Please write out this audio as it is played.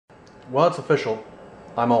Well, it's official.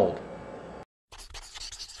 I'm old.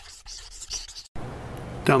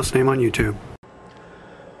 Dallas name on YouTube.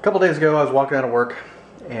 A couple days ago, I was walking out of work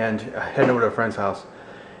and heading over to a friend's house,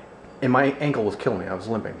 and my ankle was killing me. I was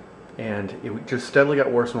limping, and it just steadily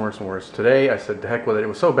got worse and worse and worse. Today, I said, "To heck with it." It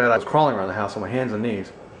was so bad, I was crawling around the house on my hands and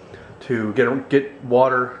knees to get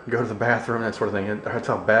water, go to the bathroom, that sort of thing. And that's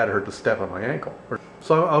how bad it hurt to step on my ankle.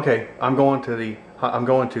 So, okay, I'm going to the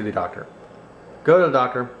doctor. Go to the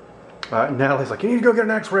doctor. Natalie's like, "You need to go get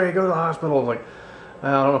an X-ray. Go to the hospital." I was like,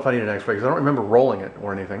 "I don't know if I need an X-ray because I don't remember rolling it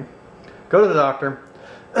or anything." Go to the doctor.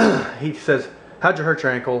 He says, "How'd you hurt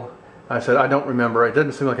your ankle?" I said, "I don't remember. It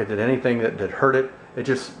didn't seem like I did anything that hurt it. It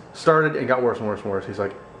just started and got worse and worse and worse." He's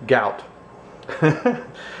like, "Gout."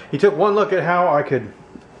 He took one look at how I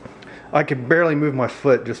could barely move my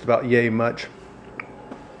foot, just about yay much.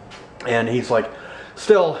 And he's like,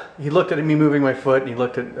 still, he looked at me moving my foot, and he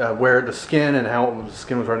looked at where the skin and how the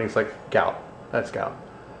skin was running. He's like, "Gout. That's gout."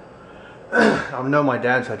 I know my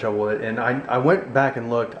dad's had trouble with it, and I went back and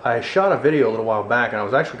looked. I shot a video a little while back, and I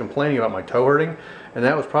was actually complaining about my toe hurting, and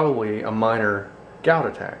that was probably a minor gout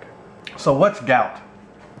attack. So what's gout?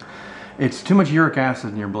 It's too much uric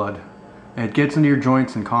acid in your blood. It gets into your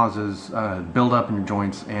joints and causes buildup in your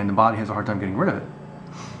joints, and the body has a hard time getting rid of it.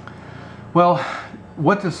 Well,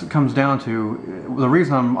 what this comes down to, the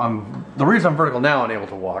reason I'm vertical now and able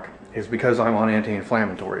to walk is because I'm on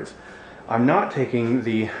anti-inflammatories. I'm not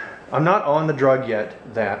on the drug yet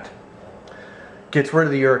that gets rid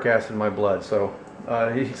of the uric acid in my blood. So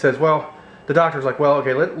he says, well, the doctor's like, well,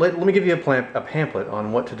 okay, let me give you a pamphlet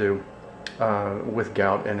on what to do with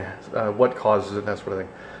gout and what causes it and that sort of thing.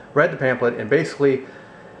 Read the pamphlet, and basically,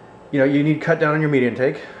 you need to cut down on your meat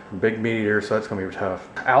intake. Big meat eater, so that's going to be tough.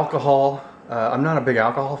 Alcohol, I'm not a big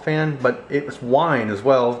alcohol fan, but it's wine as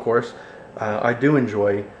well, of course. I do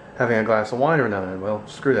enjoy having a glass of wine every now and then. Well,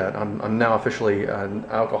 screw that. I'm now officially an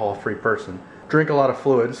alcohol-free person. Drink a lot of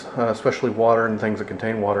fluids, especially water and things that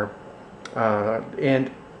contain water.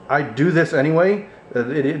 And I do this anyway.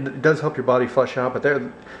 It does help your body flush out, but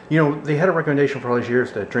they had a recommendation for all these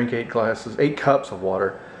years to drink 8 cups of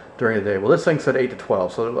water during the day. Well, this thing said 8 to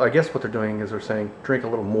 12, so I guess what they're doing is they're saying drink a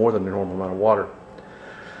little more than the normal amount of water.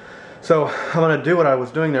 So I'm going to do what I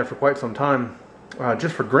was doing there for quite some time.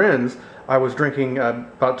 Just for grins, I was drinking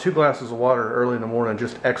about 2 glasses of water early in the morning,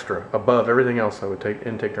 just extra, above everything else I would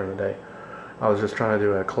intake during the day. I was just trying to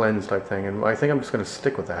do a cleanse type thing, and I think I'm just going to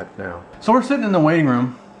stick with that now. So we're sitting in the waiting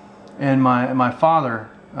room, and my father,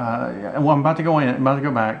 well, I'm about to go in, I'm about to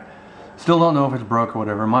go back. Still don't know if it's broke or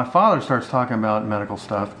whatever. My father starts talking about medical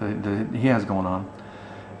stuff that he has going on.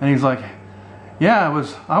 And he's like, "Yeah,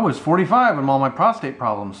 I was 45 when all my prostate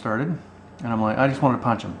problems started." And I'm like, I just wanted to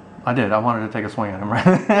punch him. I did. I wanted to take a swing at him, right?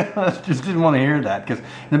 I just didn't want to hear that, because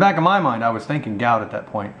in the back of my mind, I was thinking gout at that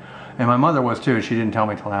point. And my mother was too. She didn't tell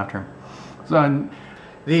me till after. So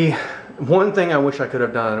the one thing I wish I could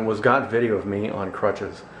have done was got video of me on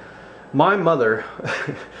crutches. My mother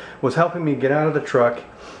was helping me get out of the truck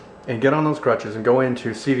and get on those crutches and go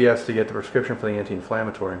into CVS to get the prescription for the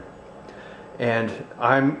anti-inflammatory. And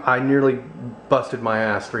I nearly busted my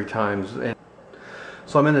ass 3 times. And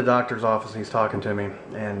so I'm in the doctor's office, and he's talking to me,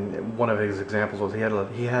 and one of his examples was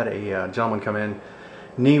he had a gentleman come in.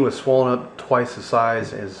 Knee was swollen up twice the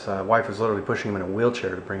size. His wife was literally pushing him in a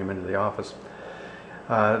wheelchair to bring him into the office.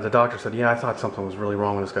 The doctor said, "Yeah, I thought something was really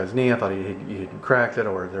wrong with this guy's knee. I thought he cracked it,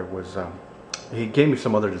 or there was he gave me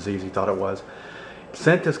some other disease he thought it was."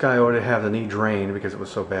 Sent this guy over to have the knee drained because it was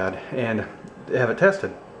so bad, and have it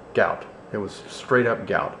tested. Gout. It was straight up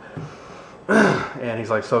gout. And he's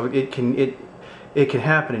like, so it can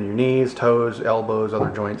happen in your knees, toes, elbows, other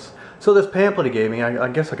joints. So this pamphlet he gave me, I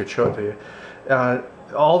guess I could show it to you.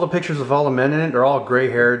 All the pictures of all the men in it are all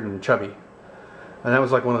gray-haired and chubby. And that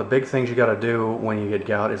was like one of the big things you got to do when you get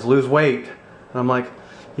gout is lose weight. And I'm like,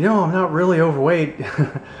 I'm not really overweight.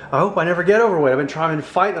 I hope I never get overweight. I've been trying to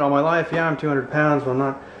fight it all my life. Yeah, I'm 200 pounds, but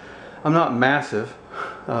I'm not massive.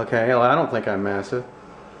 Okay, well, I don't think I'm massive.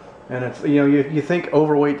 And it's, you think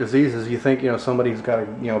overweight diseases, you think, somebody's got a,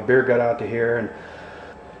 beer gut out to here, and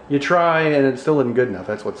you try, and it still isn't good enough.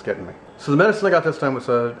 That's what's getting me. So the medicine I got this time was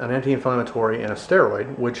an anti-inflammatory and a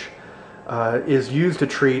steroid, which is used to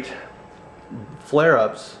treat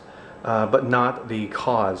flare-ups, but not the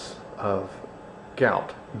cause of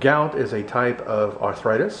gout. Gout is a type of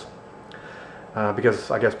arthritis, because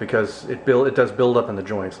it does build up in the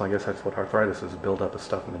joints. And I guess that's what arthritis is, build up of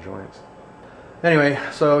stuff in the joints. Anyway,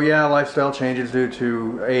 so yeah, lifestyle changes due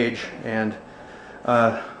to age, and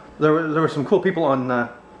there were some cool people on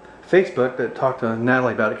Facebook that talked to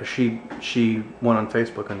Natalie about it, because she went on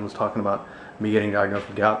Facebook and was talking about me getting diagnosed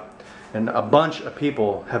with gout. and a bunch of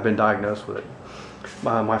people have been diagnosed with it.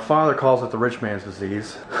 My father calls it the rich man's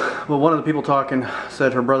disease. Well, one of the people talking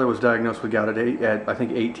said her brother was diagnosed with gout at I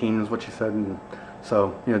think 18 is what she said. And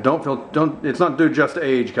so, you know, it's not due just to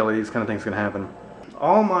age, Kelly. These kind of things can happen.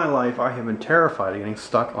 All my life, I have been terrified of getting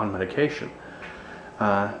stuck on medication.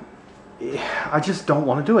 I just don't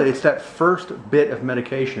want to do it. It's that first bit of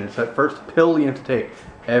medication. It's that first pill you have to take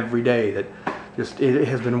every day that just, it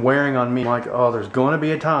has been wearing on me. Like, oh, there's going to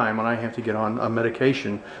be a time when I have to get on a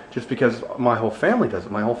medication just because my whole family does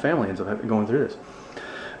it. My whole family ends up going through this.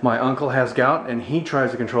 My uncle has gout and he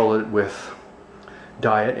tries to control it with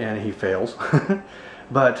diet and he fails.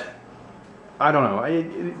 But I don't know.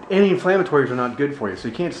 Anti-inflammatories are not good for you, so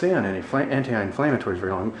you can't stay on any anti-inflammatories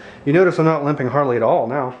very long. You notice I'm not limping hardly at all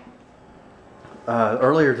now.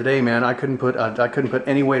 Earlier today, man, I couldn't put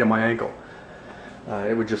any weight on my ankle.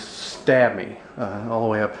 It would just stab me all the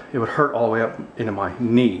way up. It would hurt all the way up into my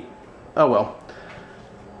knee. Oh well.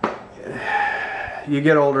 You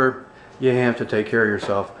get older, you have to take care of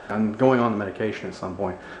yourself. I'm going on the medication at some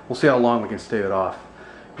point. We'll see how long we can stave it off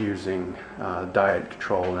using diet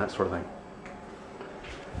control and that sort of thing.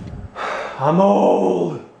 I'm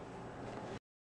old!